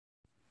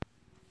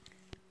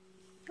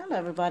Hello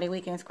everybody,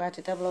 Weekend Scratch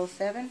at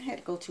 007. Had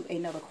to go to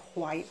another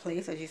quiet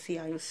place. As you see,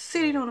 I am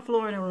sitting on the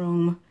floor in the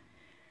room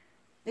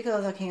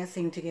because I can't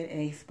seem to get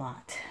a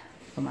spot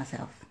for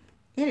myself.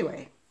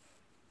 Anyway,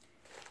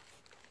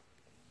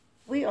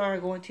 we are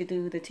going to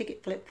do the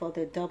ticket flip for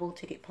the double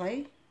ticket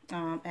play.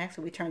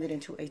 Actually, we turned it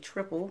into a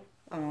triple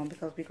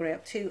because we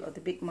grabbed two of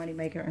the big money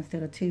maker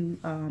instead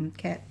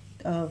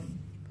of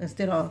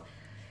instead of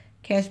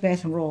Cash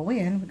Bash and Royal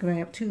Win. We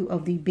grabbed two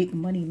of the big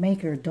money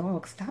maker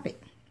Dog Stop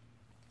It.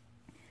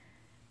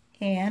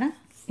 And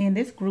in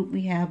this group,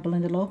 we have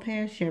Belinda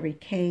Lopez, Sherry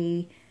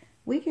K,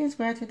 Weekend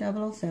Scratcher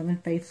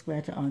 007, Faith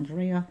Scratcher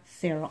Andrea,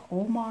 Sarah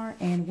Omar,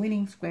 and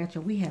Winning Scratcher.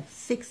 We have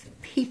 6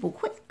 people.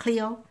 Quit,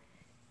 Cleo.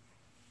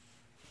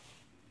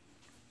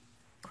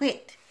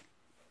 Quit.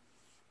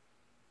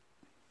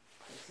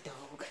 Crazy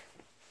dog.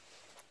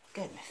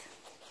 Goodness.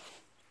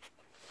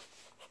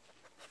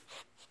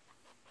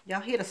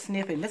 Y'all hear the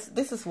sniffing.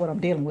 This is what I'm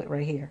dealing with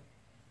right here.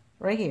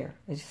 Right here.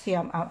 As you see,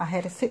 I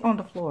had to sit on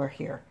the floor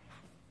here.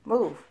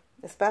 Move.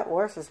 It's about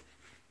worse as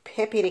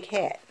Peppy the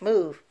cat.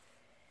 Move.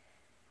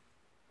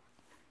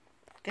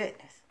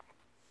 Goodness.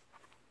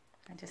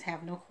 I just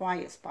have no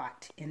quiet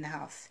spot in the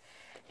house.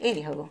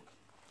 Anywho,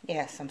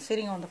 yes, I'm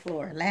sitting on the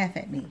floor. Laugh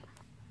at me.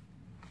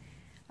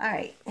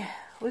 Alright,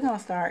 we're going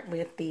to start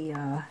with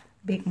the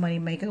big money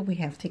maker. We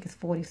have tickets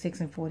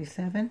 46 and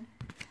 47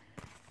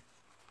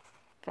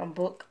 from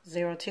book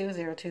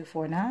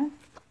 020249.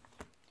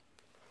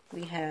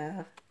 We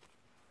have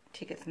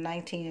tickets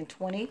 19 and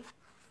 20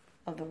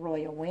 of the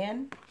Royal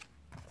Win.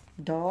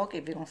 Dog,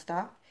 if you don't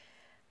stop.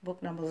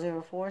 Book number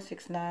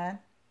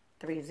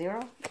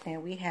 046930.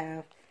 And we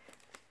have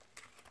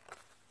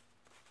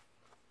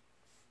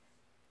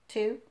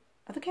 2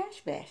 of the Cash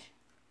Bash.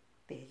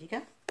 There you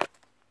go.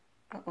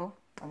 Uh-oh,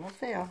 almost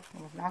fell.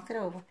 Almost knocked it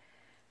over.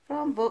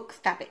 From book,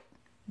 stop it,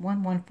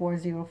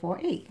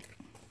 114048.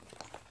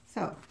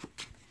 So,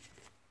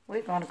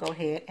 we're going to go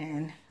ahead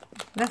and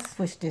let's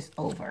switch this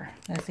over.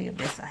 Let's see if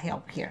this will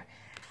help here.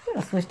 We're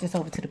going to switch this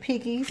over to the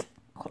piggies.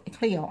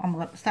 Cleo, I'm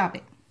going to stop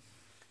it.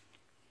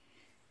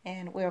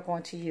 And we're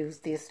going to use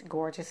this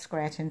gorgeous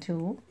scratching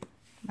tool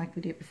like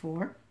we did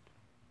before.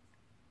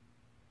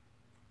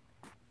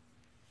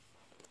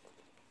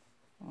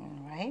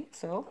 Alright,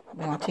 so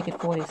we're on ticket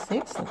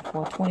 46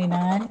 for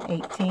 29,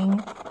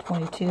 18,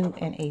 22,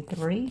 and a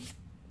 3.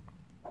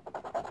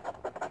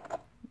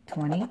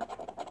 20,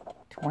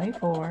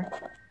 24.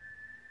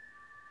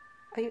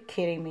 Are you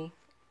kidding me?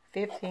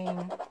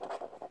 15,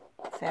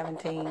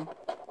 17,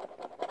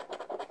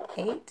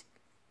 8,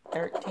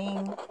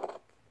 13,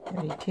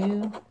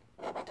 32,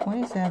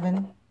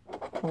 27,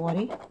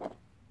 40,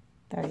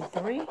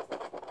 33,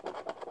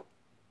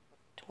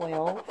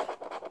 12,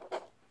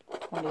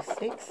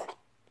 26,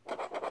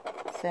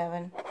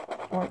 7,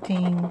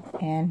 14,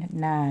 and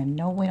 9.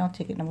 No win on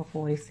ticket number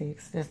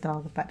 46. This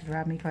dog is about to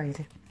drive me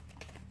crazy.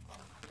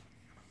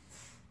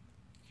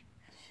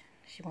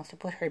 She wants to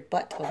put her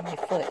butt on my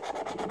foot.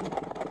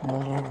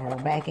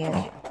 Back at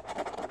it.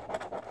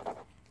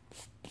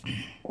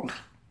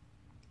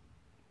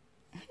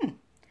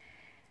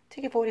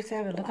 Ticket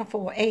 47, looking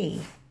for a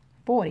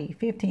 40,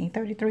 15,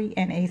 33,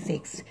 and a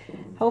 6.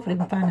 Hopefully we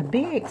can find a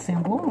big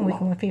symbol and we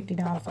can win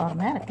 $50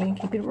 automatically and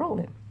keep it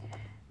rolling.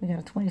 We got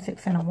a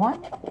 26 and a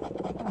 1,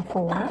 a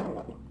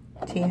 4,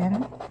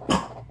 10,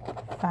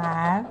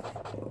 5,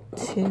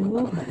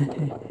 2,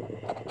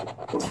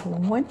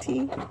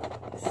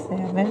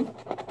 27,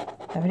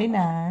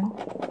 39,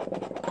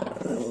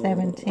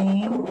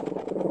 17,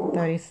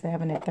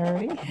 37 and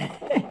 30,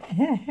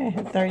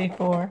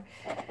 34,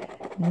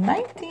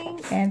 19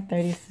 and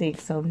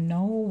 36. So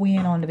no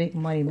win on the big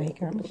money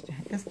maker.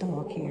 This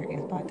dog here is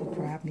about to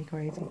drive me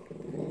crazy.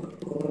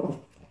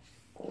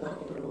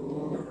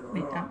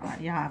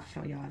 Y'all have to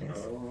show y'all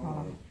this.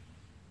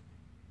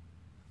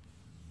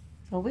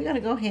 So we're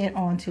gonna go ahead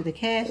on to the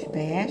Cash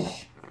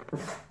Bash.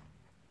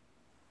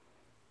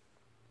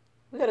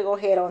 We're gonna go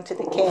ahead on to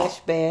the Cash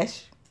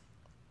Bash.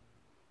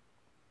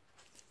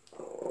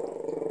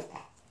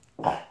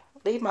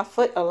 Leave my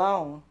foot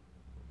alone.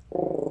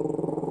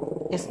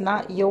 It's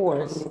not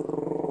yours.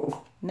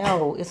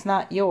 No, it's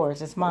not yours.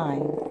 It's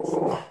mine.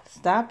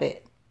 Stop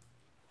it.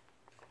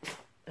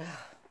 Ugh,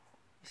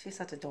 she's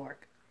such a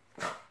dork.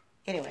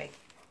 Anyway,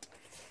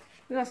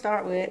 we're going to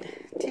start with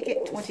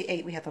ticket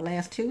 28. We have the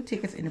last 2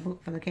 tickets in the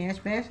book for the Cash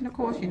Bash. And of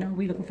course, you know,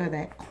 we're looking for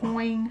that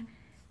coin,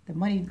 the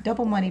money,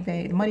 double money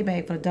bag, the money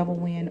bag for the double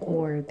win,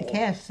 or the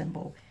cash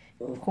symbol.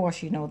 Of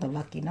course, you know, the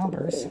lucky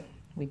numbers.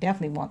 We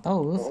definitely want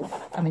those.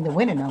 I mean, the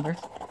winning numbers.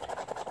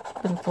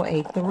 Looking for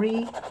a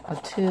 3, a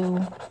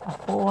 2, a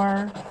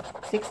 4,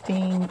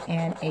 16,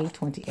 and a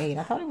 28.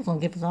 I thought it was going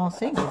to give us all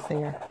singles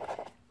there.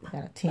 We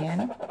got a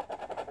 10,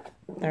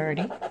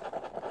 30,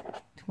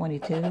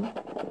 22,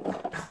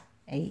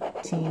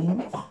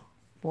 18,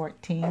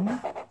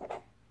 14.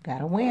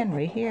 Got a win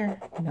right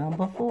here.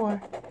 Number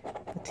 4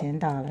 for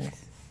 $10.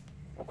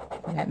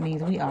 So that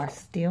means we are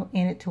still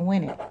in it to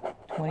win it.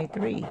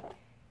 23,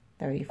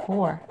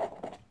 34,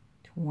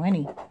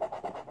 20,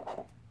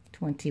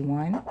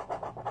 21,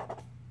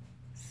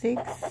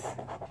 6,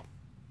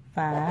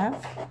 5,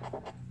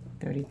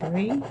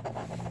 33,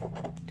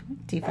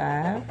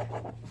 25,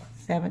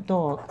 7,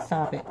 dog,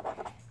 stop it,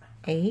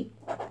 8,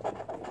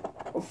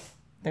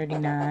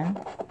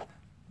 39,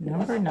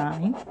 number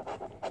 9,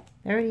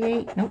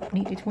 38, nope,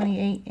 need the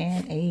 28,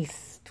 and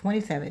ace,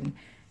 27.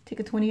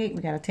 Ticket 28,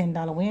 we got a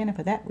 $10 win, and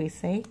for that we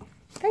say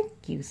thank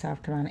you,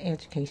 South Carolina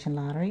Education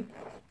Lottery.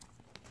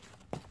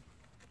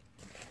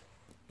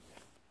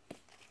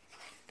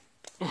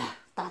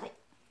 Stop it.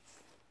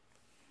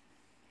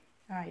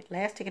 All right,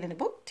 last ticket in the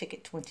book,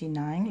 ticket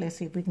 29. Let's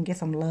see if we can get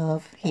some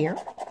love here.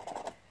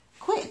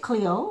 Quit,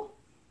 Cleo.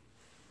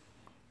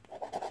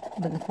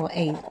 Looking for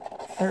a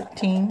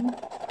 13,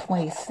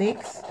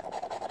 26,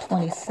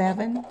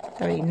 27,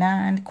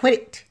 39.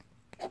 Quit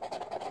it.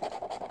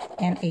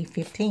 And a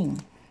 15.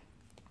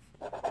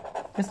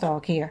 This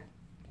dog here.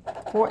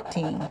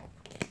 14,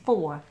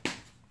 4.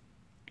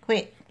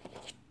 Quit.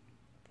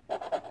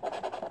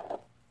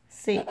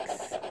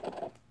 6,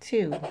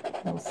 2.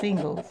 No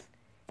singles.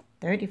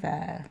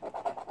 35.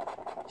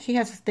 She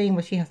has this thing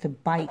where she has to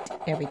bite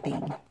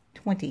everything.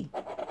 25.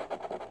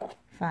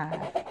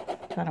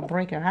 Trying to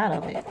break her out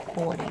of it.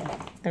 40.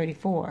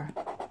 34.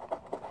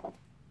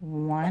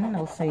 1.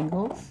 No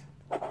singles.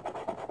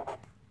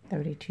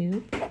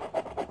 32.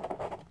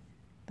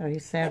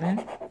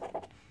 37.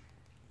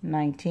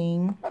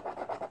 19.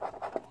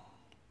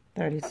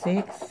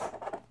 36.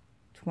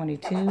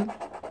 22.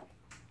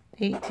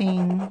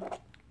 18.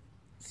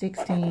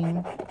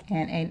 16.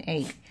 And an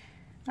 8.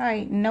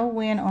 Alright, no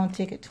win on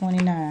ticket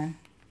 29.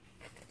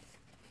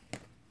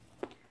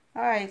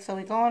 Alright, so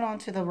we're going on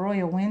to the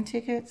Royal Win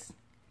tickets.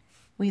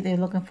 They're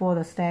looking for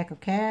the stack of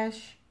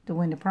cash to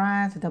win the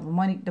prize, the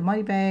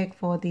money bag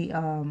for the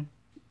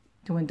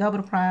to win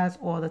double the prize,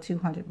 or the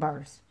 200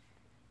 bursts.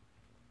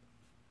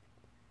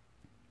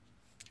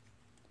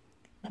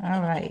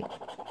 Alright.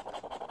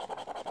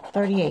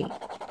 38,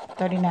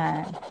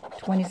 39,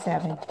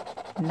 27,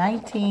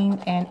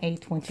 19, and a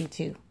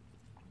 22.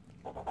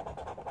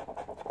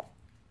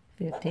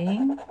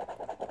 15,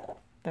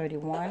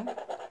 31,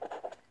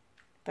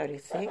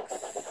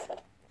 36,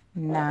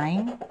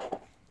 9,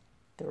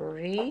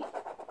 3,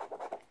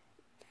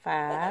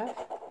 5,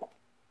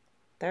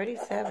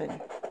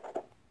 37,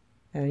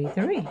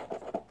 33.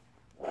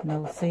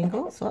 No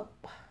singles. Oh,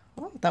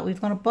 I thought we was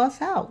going to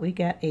bust out. We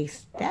got a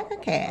stack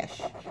of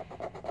cash.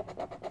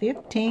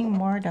 15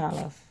 more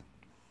dollars.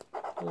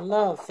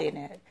 Love seeing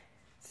that.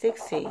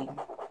 16,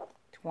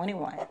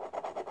 21.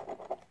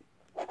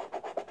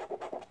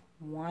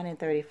 1 and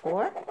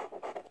 34,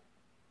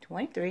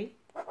 23,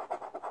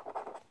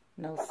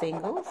 no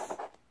singles,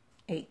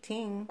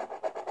 18,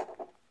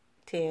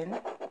 10,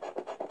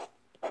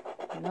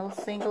 no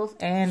singles,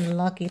 and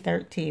lucky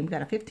 13. We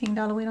got a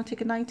 $15 win on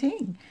ticket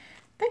 19.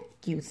 Thank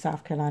you,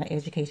 South Carolina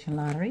Education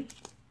Lottery.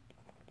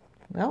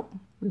 Well,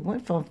 we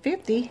went from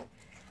 50.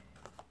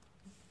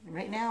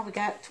 Right now we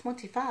got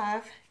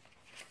 25.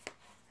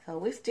 So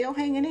we're still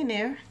hanging in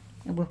there.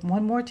 And with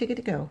one more ticket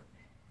to go.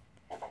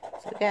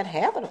 So we got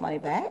half of the money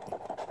back.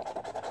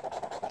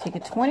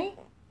 Ticket 20,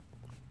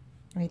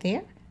 right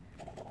there.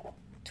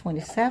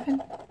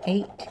 27,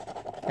 8,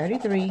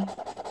 33,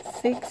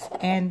 6,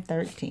 and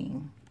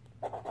 13.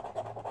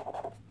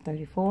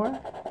 34,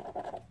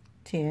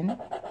 10,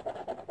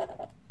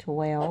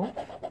 12,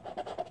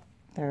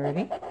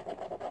 30,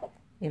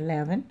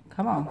 11,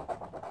 come on.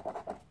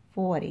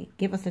 40,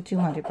 give us the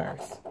 200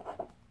 burst.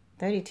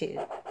 32,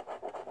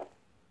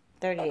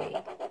 38,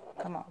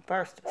 come on,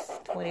 burst us.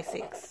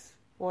 26.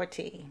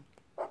 14,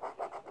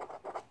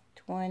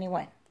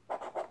 21,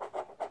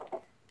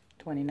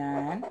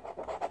 29,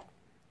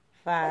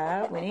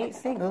 5, we need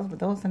singles, but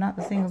those are not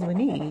the singles we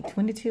need.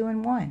 22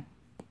 and 1,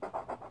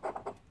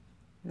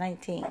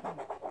 19,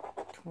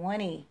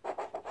 20,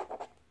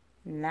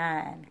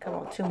 9, come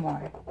on, 2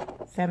 more,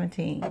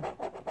 17,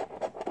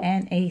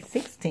 and a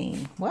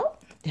 16. Well,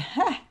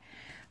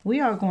 we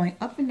are going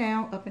up and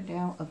down, up and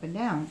down, up and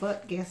down,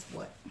 but guess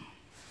what?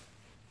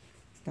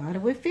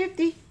 Started with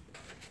 50.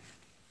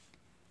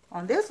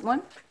 On this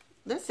one,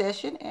 this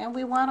session, and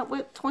we wound up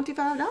with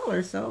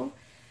 $25. So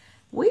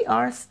we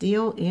are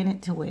still in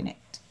it to win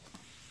it.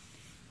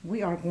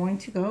 We are going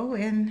to go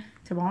in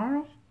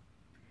tomorrow.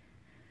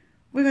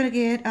 We're going to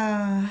get,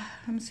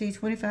 let me see,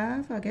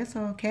 25, I guess,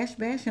 a cash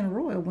bash and a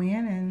Royal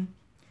Win, and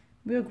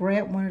we'll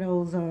grab one of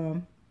those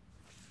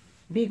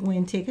big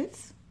win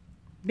tickets,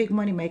 big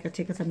money maker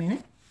tickets a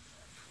minute,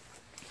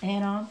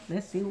 and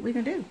let's see what we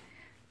can do.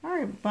 All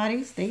right,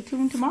 everybody, stay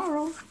tuned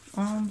tomorrow.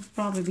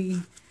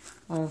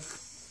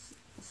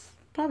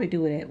 Probably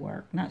do it at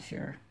work. Not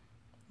sure.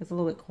 It's a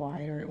little bit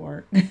quieter at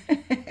work.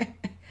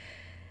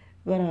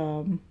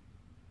 But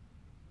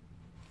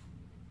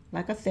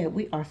like I said,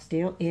 we are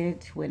still in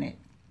it to win it.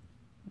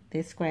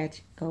 This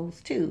scratch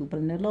goes to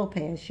Belinda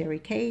Lopez, Sherry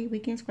K,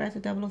 Weekend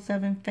Scratcher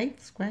 007,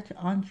 Faith Scratcher,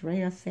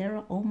 Andrea,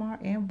 Sarah, Omar,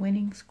 and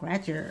Winning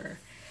Scratcher.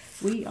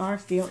 We are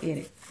still in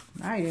it.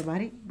 All right,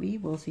 everybody. We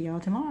will see y'all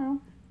tomorrow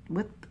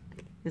with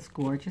this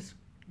gorgeous,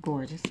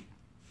 gorgeous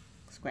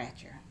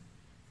scratcher.